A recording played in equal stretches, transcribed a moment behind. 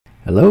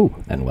Hello,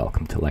 and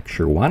welcome to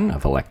Lecture 1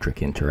 of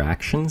Electric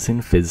Interactions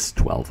in PHYS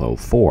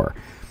 1204.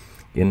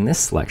 In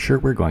this lecture,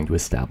 we're going to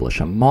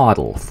establish a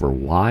model for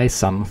why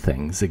some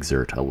things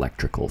exert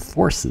electrical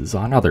forces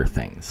on other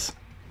things.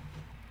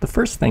 The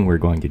first thing we're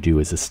going to do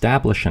is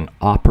establish an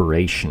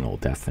operational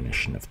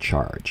definition of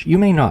charge. You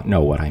may not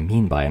know what I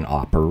mean by an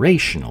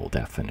operational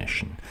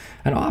definition.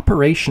 An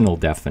operational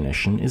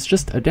definition is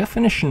just a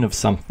definition of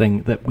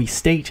something that we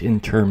state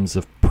in terms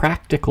of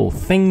practical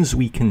things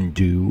we can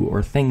do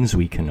or things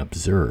we can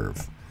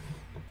observe.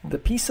 The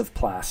piece of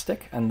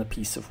plastic and the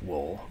piece of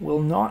wool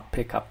will not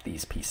pick up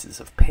these pieces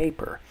of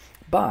paper,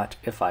 but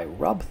if I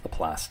rub the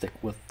plastic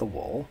with the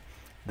wool,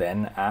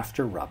 then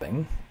after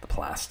rubbing, the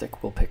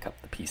plastic will pick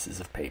up the pieces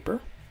of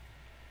paper,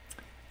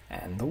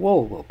 and the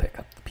wool will pick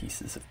up the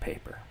pieces of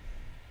paper.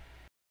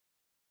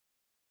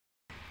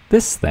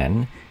 This,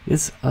 then,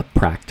 is a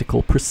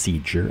practical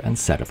procedure and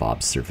set of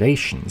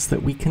observations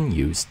that we can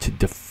use to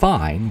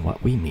define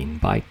what we mean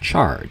by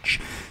charge.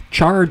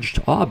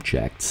 Charged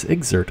objects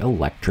exert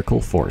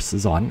electrical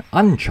forces on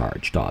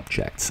uncharged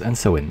objects, and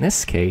so in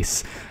this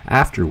case,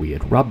 after we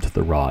had rubbed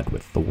the rod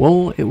with the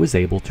wool, it was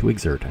able to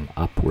exert an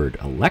upward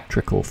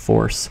electrical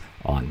force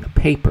on the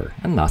paper,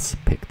 and thus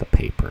pick the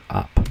paper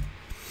up.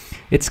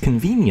 It's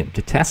convenient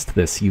to test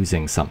this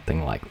using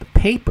something like the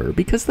paper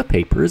because the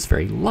paper is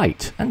very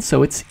light, and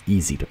so it's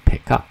easy to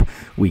pick up.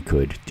 We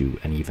could do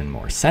an even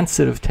more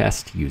sensitive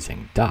test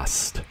using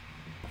dust.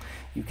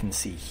 You can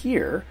see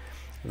here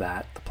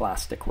that the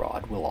plastic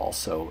rod will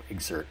also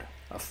exert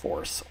a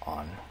force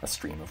on a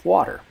stream of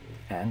water,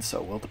 and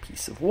so will the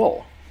piece of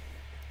wool.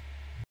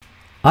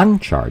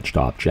 Uncharged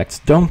objects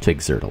don't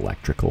exert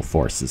electrical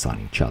forces on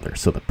each other,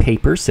 so the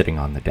paper sitting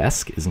on the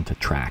desk isn't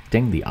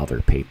attracting the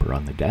other paper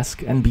on the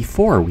desk, and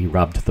before we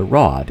rubbed the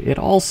rod, it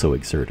also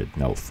exerted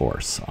no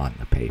force on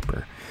the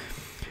paper.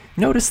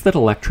 Notice that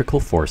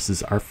electrical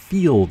forces are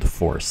field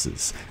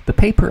forces. The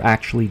paper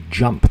actually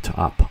jumped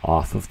up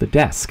off of the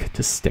desk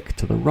to stick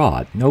to the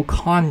rod. No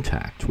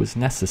contact was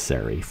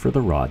necessary for the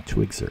rod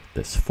to exert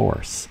this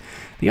force.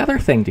 The other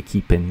thing to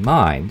keep in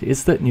mind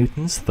is that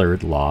Newton's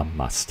third law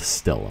must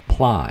still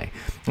apply,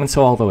 and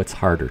so although it's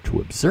harder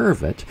to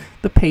observe it,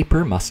 the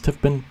paper must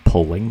have been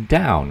pulling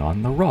down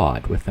on the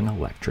rod with an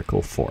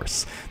electrical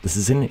force. This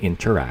is an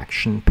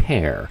interaction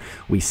pair.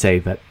 We say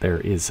that there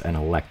is an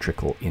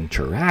electrical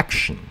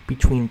interaction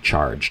between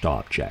charged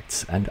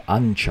objects and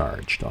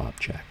uncharged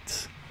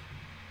objects.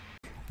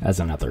 As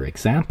another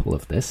example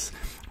of this,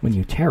 when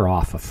you tear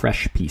off a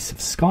fresh piece of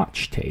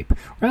Scotch tape,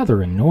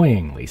 rather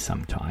annoyingly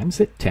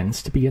sometimes, it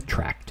tends to be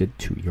attracted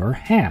to your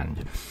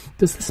hand.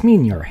 Does this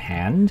mean your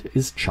hand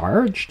is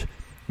charged?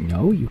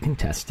 No, you can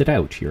test it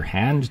out. Your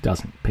hand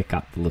doesn't pick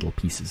up the little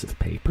pieces of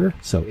paper,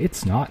 so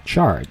it's not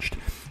charged.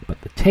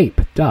 But the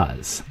tape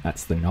does.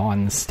 That's the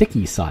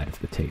non-sticky side of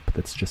the tape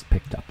that's just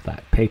picked up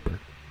that paper.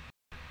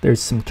 There's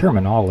some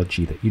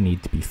terminology that you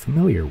need to be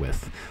familiar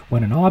with.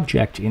 When an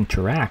object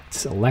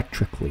interacts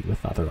electrically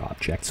with other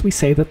objects, we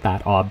say that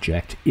that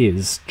object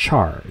is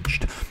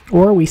charged,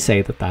 or we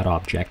say that that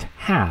object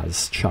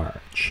has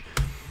charge.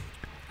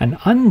 An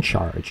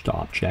uncharged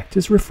object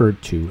is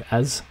referred to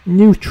as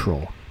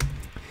neutral.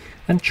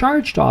 And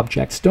charged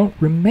objects don't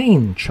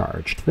remain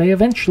charged. They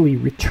eventually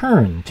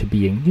return to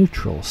being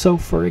neutral. So,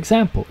 for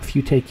example, if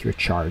you take your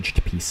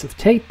charged piece of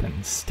tape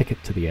and stick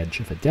it to the edge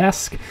of a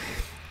desk,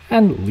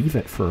 and leave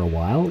it for a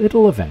while,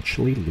 it'll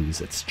eventually lose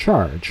its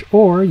charge.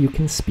 Or you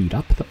can speed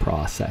up the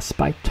process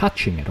by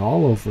touching it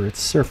all over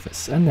its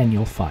surface, and then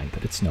you'll find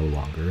that it's no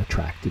longer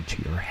attracted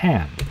to your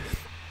hand.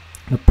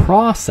 The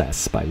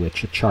process by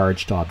which a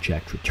charged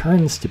object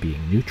returns to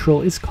being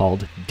neutral is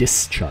called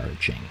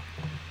discharging.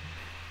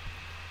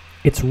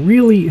 It's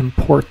really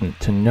important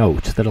to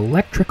note that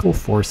electrical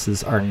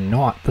forces are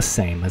not the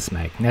same as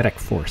magnetic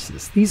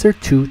forces. These are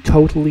two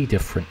totally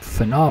different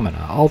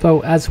phenomena,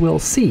 although as we'll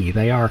see,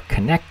 they are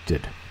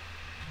connected.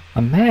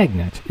 A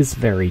magnet is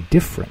very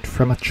different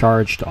from a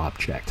charged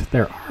object.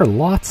 There are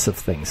lots of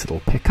things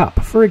it'll pick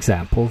up. For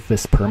example,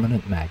 this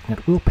permanent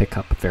magnet will pick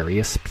up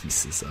various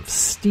pieces of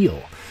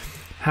steel.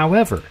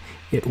 However,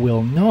 it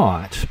will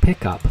not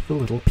pick up the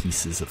little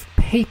pieces of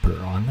paper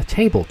on the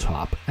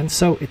tabletop, and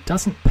so it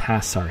doesn't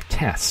pass our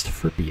test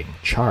for being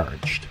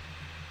charged.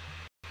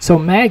 So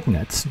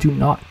magnets do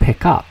not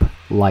pick up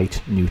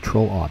light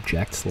neutral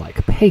objects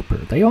like paper.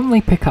 They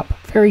only pick up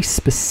very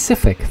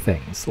specific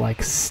things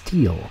like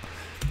steel.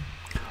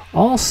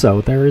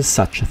 Also, there is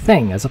such a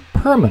thing as a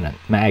permanent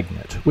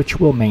magnet, which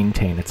will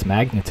maintain its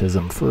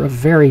magnetism for a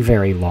very,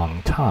 very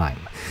long time.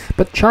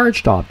 But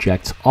charged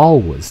objects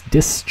always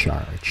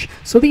discharge,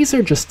 so these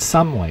are just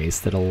some ways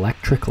that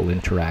electrical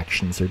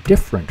interactions are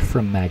different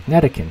from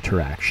magnetic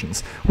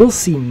interactions. We'll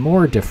see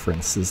more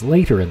differences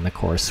later in the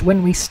course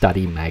when we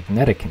study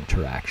magnetic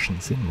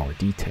interactions in more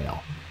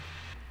detail.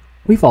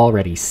 We've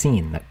already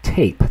seen that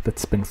tape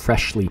that's been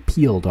freshly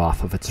peeled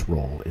off of its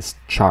roll is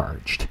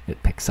charged.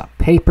 It picks up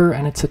paper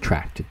and it's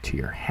attracted to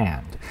your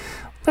hand.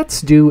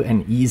 Let's do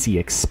an easy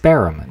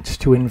experiment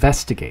to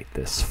investigate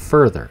this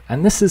further.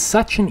 And this is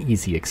such an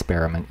easy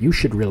experiment, you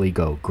should really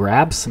go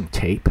grab some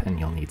tape, and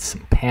you'll need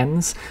some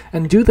pens,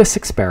 and do this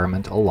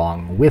experiment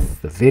along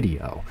with the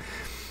video.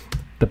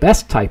 The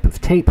best type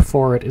of tape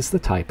for it is the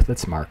type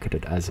that's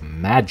marketed as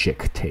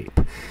magic tape,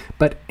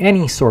 but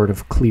any sort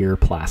of clear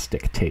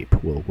plastic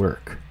tape will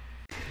work.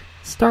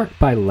 Start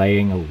by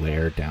laying a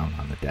layer down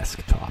on the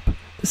desktop.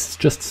 This is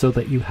just so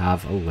that you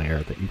have a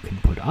layer that you can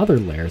put other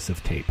layers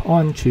of tape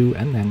onto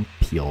and then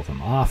peel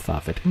them off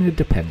of it in a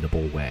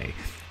dependable way.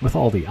 With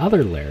all the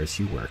other layers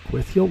you work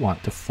with, you'll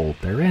want to fold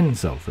their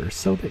ends over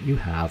so that you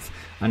have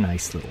a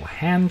nice little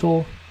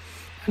handle,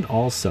 and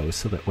also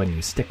so that when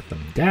you stick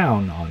them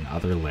down on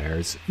other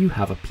layers, you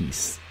have a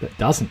piece that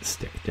doesn't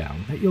stick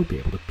down that you'll be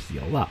able to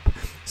peel up.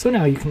 So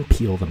now you can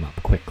peel them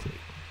up quickly.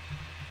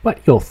 What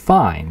you'll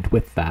find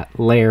with that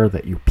layer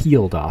that you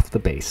peeled off the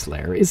base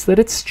layer is that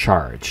it's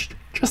charged.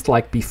 Just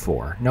like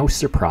before, no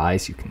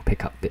surprise, you can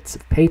pick up bits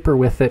of paper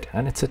with it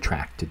and it's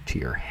attracted to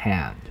your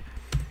hand.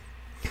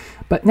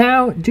 But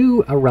now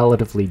do a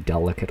relatively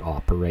delicate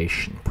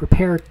operation.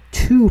 Prepare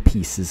 2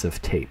 pieces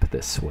of tape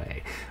this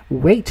way.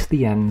 Weight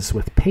the ends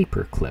with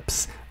paper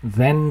clips,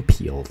 then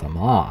peel them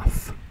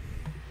off.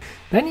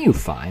 Then you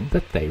find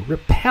that they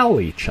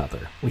repel each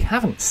other. We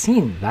haven't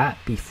seen that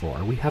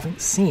before. We haven't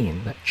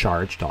seen that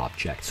charged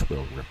objects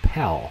will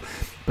repel.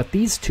 But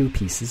these 2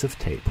 pieces of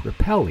tape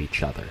repel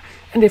each other.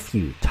 And if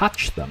you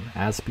touch them,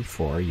 as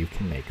before, you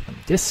can make them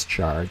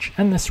discharge,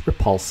 and this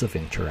repulsive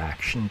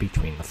interaction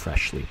between the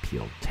freshly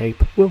peeled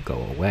tape will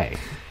go away.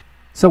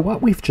 So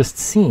what we've just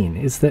seen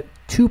is that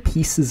 2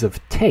 pieces of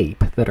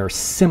tape that are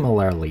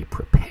similarly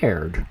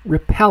prepared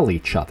repel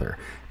each other.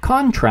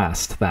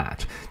 Contrast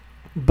that.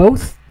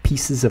 Both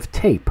pieces of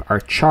tape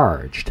are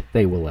charged.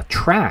 They will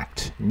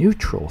attract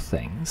neutral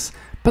things,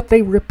 but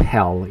they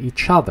repel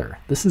each other.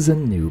 This is a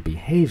new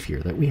behavior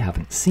that we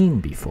haven't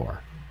seen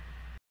before.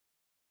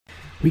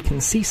 We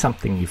can see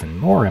something even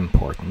more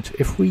important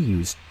if we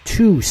use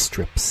 2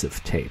 strips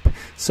of tape.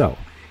 So,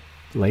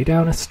 lay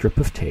down a strip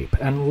of tape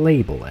and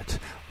label it.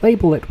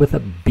 Label it with a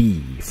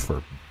B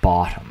for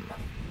bottom.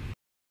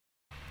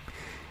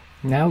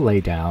 Now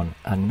lay down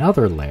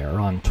another layer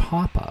on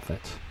top of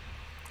it,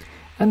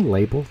 and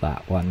label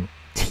that one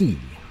T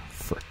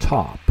for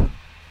top.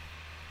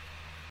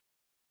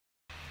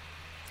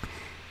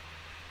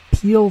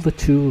 Peel the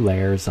 2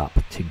 layers up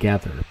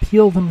together.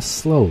 Peel them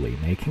slowly,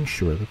 making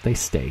sure that they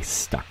stay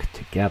stuck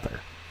together.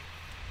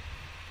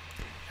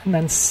 And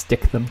then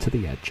stick them to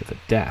the edge of a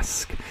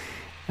desk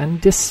and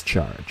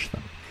discharge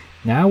them.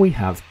 Now we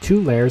have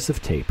 2 layers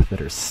of tape that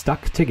are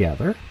stuck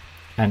together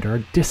and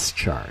are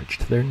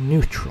discharged. They're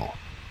neutral.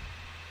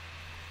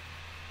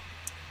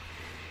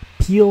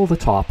 Peel the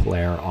top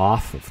layer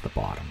off of the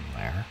bottom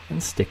layer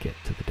and stick it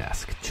to the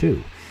desk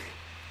too.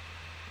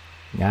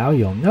 Now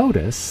you'll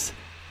notice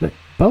that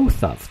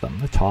both of them,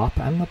 the top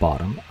and the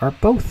bottom, are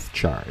both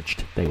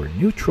charged. They were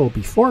neutral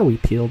before we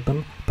peeled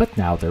them, but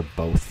now they're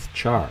both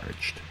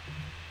charged.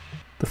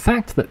 The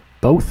fact that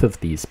both of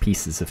these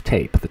pieces of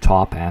tape, the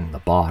top and the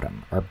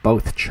bottom, are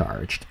both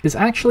charged is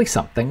actually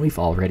something we've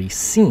already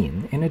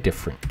seen in a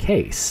different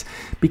case,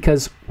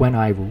 because when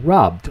I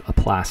rubbed a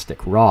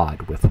plastic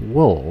rod with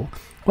wool,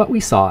 what we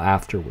saw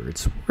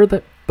afterwards were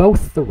that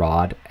both the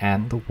rod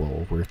and the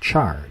wool were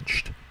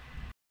charged.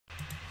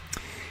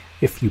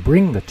 If you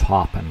bring the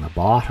top and the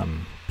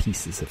bottom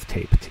pieces of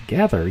tape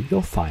together,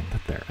 you'll find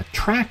that they're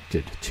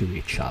attracted to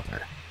each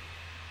other.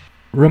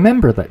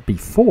 Remember that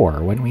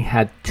before, when we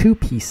had 2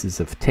 pieces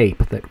of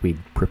tape that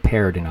we'd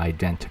prepared in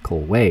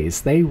identical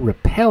ways, they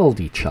repelled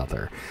each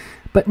other.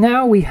 But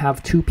now we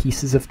have 2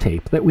 pieces of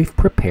tape that we've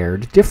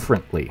prepared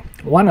differently.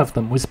 One of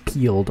them was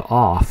peeled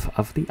off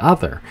of the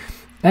other,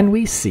 and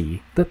we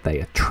see that they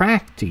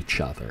attract each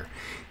other.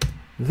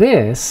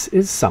 This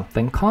is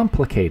something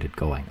complicated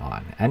going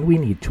on, and we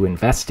need to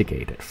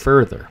investigate it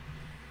further.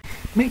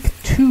 Make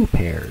 2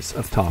 pairs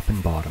of top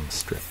and bottom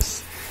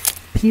strips.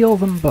 Peel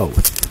them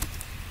both.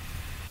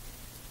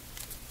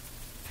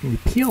 When you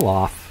peel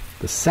off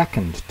the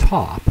second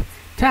top,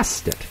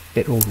 test it.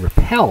 It will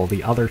repel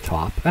the other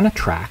top and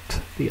attract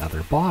the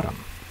other bottom.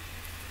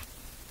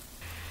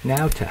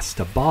 Now test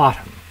a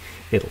bottom.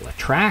 It'll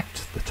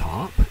attract the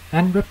top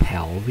and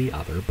repel the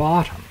other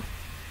bottom.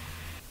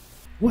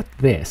 What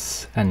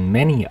this and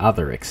many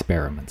other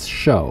experiments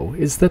show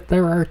is that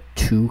there are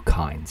 2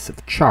 kinds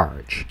of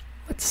charge.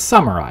 Let's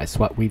summarize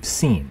what we've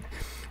seen.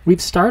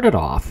 We've started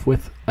off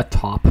with a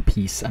top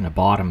piece and a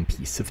bottom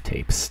piece of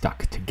tape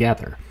stuck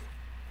together.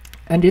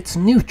 And it's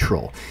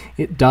neutral.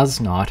 It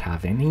does not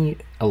have any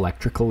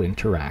electrical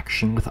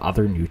interaction with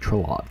other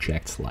neutral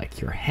objects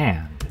like your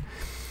hand.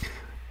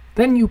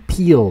 Then you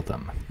peel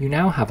them. You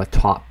now have a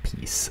top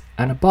piece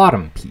and a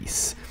bottom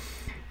piece.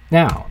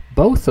 Now,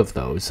 both of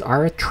those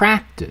are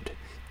attracted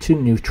to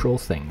neutral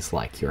things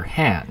like your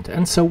hand,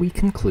 and so we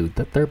conclude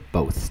that they're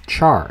both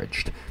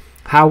charged.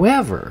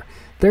 However,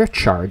 their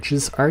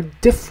charges are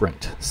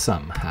different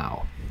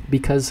somehow,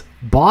 because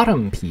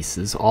bottom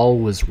pieces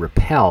always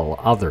repel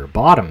other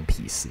bottom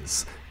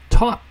pieces.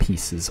 top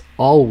pieces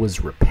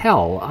always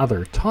repel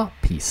other top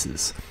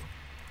pieces,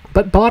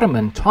 but bottom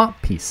and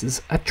top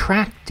pieces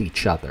attract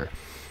each other.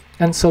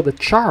 And so the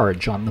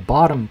charge on the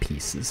bottom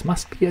pieces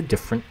must be a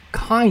different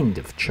kind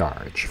of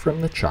charge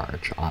from the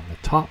charge on the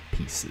top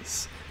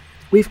pieces.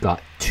 We've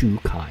got two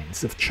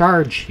kinds of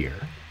charge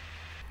here.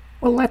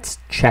 Well, let's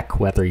check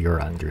whether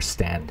you're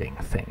understanding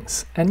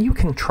things. And you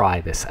can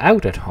try this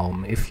out at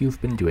home if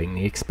you've been doing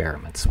the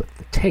experiments with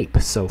the tape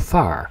so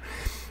far.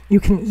 You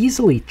can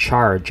easily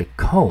charge a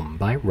comb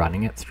by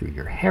running it through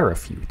your hair a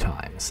few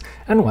times.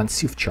 And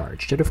once you've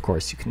charged it, of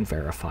course, you can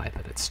verify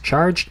that it's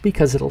charged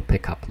because it'll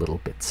pick up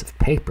little bits of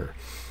paper.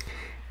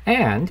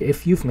 And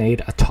if you've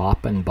made a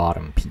top and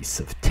bottom piece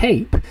of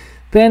tape,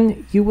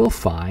 then you will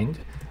find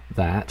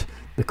that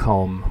the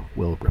comb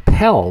will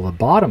repel the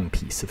bottom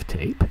piece of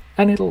tape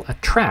and it'll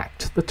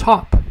attract the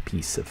top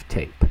piece of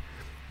tape.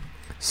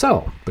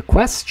 So the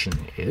question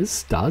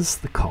is, does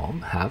the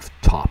comb have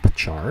top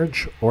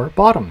charge or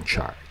bottom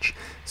charge?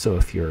 So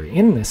if you're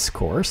in this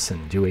course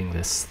and doing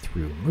this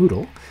through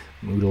Moodle,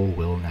 Moodle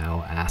will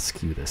now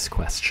ask you this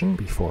question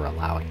before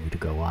allowing you to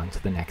go on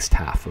to the next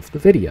half of the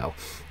video.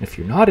 If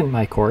you're not in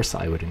my course,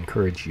 I would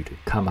encourage you to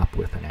come up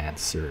with an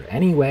answer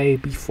anyway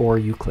before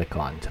you click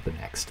on to the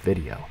next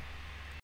video.